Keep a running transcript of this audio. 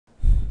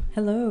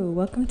Hello,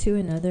 welcome to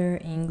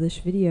another English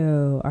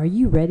video. Are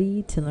you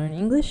ready to learn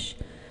English?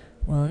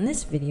 Well, in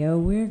this video,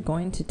 we're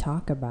going to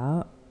talk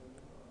about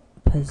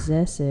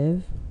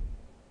possessive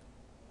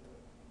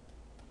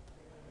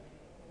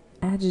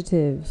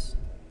adjectives.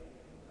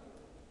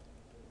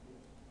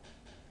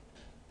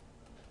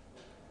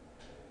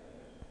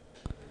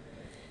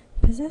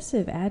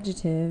 Possessive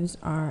adjectives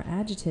are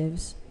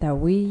adjectives that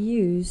we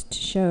use to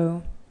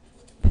show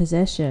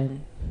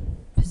possession.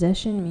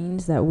 Possession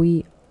means that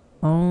we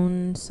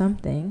own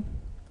something,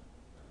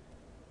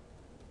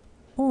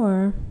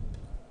 or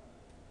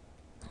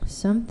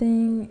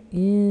something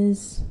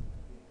is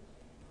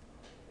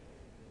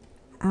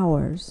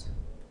ours.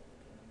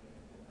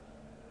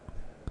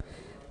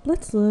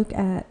 Let's look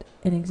at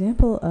an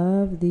example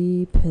of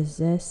the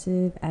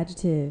possessive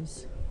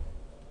adjectives.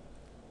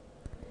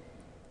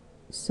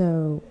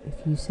 So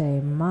if you say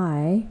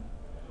my,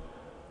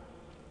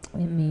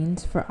 it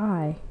means for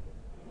I.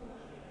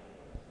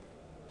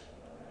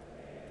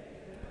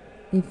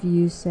 If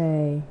you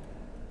say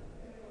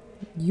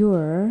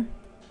your,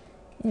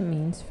 it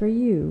means for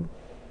you.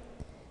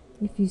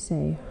 If you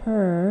say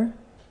her,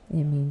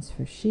 it means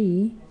for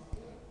she.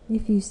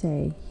 If you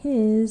say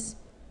his,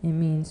 it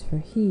means for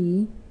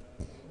he.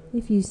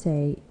 If you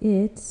say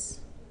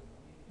its,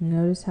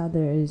 notice how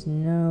there is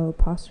no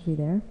apostrophe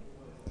there.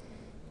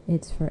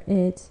 It's for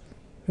it.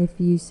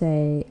 If you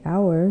say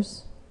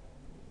ours,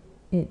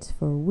 it's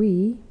for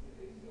we.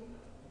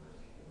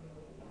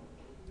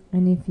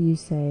 And if you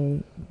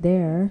say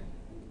their,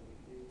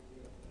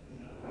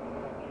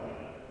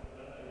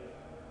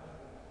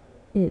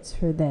 it's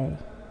for they.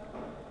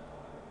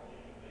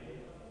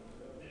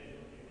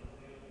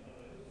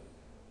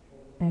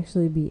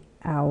 Actually be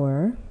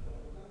our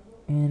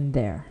and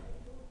their.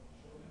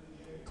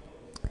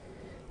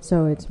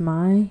 So it's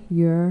my,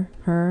 your,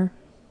 her,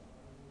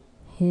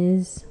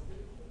 his,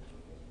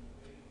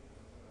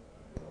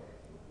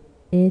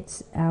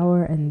 its,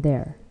 our, and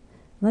their.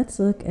 Let's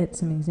look at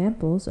some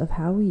examples of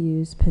how we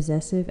use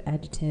possessive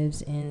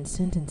adjectives in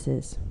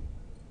sentences.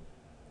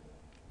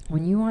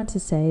 When you want to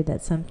say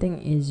that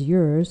something is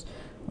yours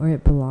or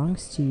it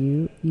belongs to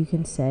you, you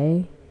can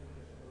say,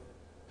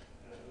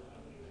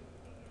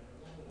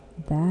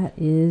 that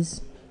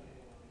is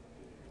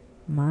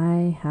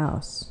my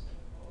house.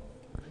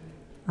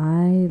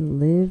 I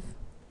live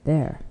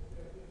there.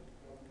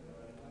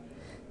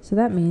 So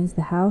that means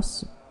the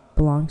house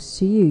belongs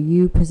to you.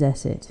 You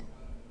possess it.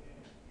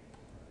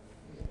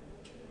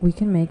 We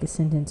can make a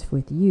sentence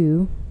with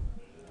you.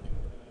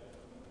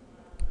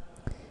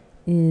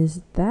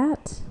 Is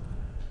that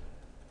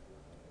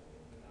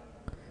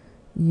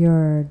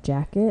your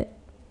jacket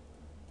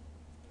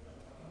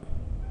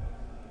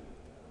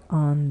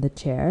on the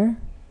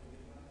chair?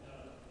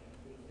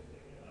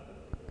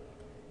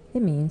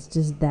 It means,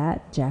 does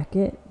that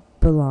jacket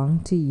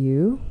belong to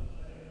you?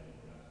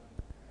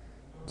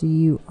 Do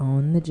you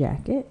own the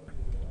jacket?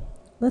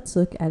 Let's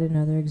look at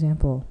another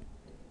example.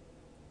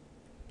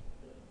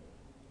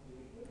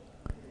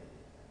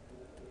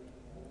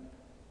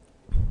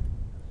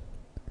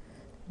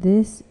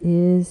 This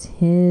is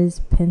his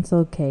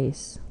pencil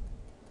case.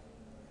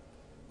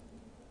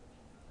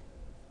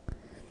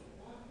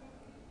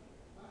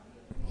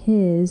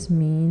 His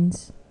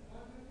means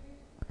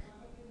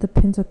the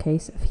pencil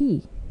case of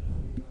he.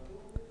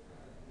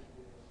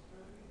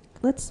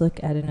 Let's look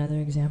at another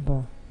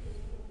example.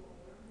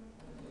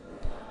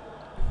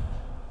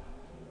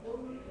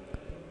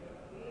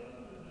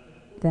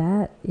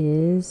 That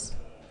is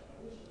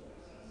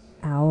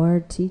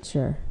our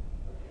teacher.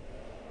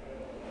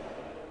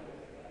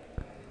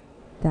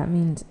 That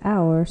means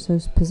our, so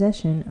it's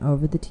possession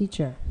over the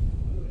teacher.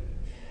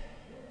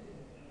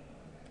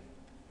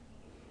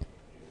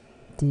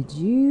 Did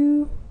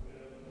you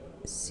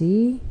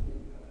see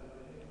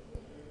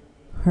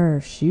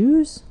her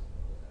shoes?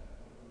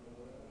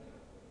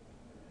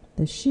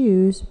 The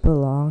shoes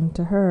belong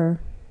to her.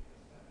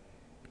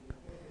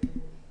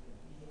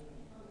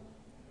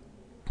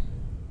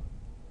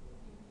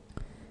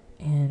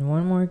 And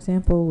one more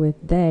example with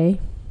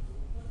they.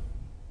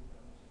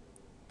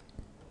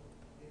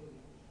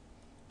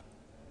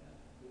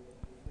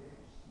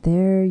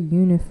 Their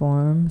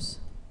uniforms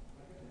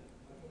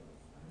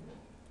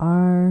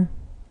are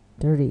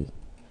dirty.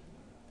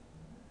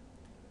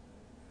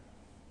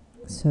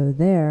 So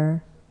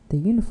the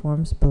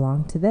uniforms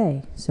belong to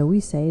they. So we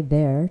say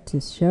their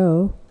to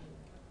show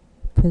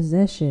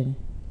possession.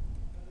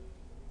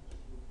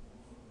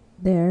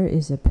 There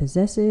is a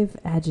possessive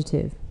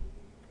adjective.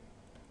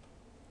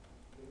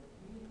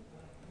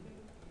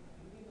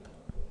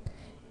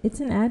 It's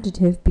an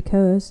adjective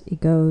because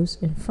it goes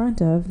in front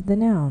of the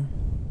noun.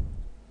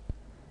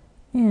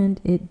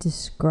 And it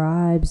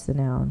describes the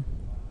noun.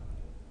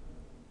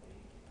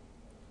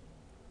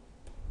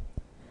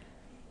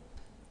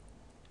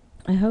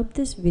 I hope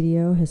this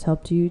video has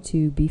helped you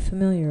to be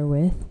familiar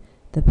with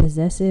the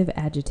possessive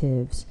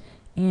adjectives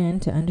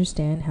and to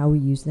understand how we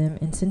use them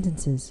in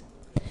sentences.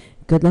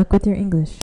 Good luck with your English.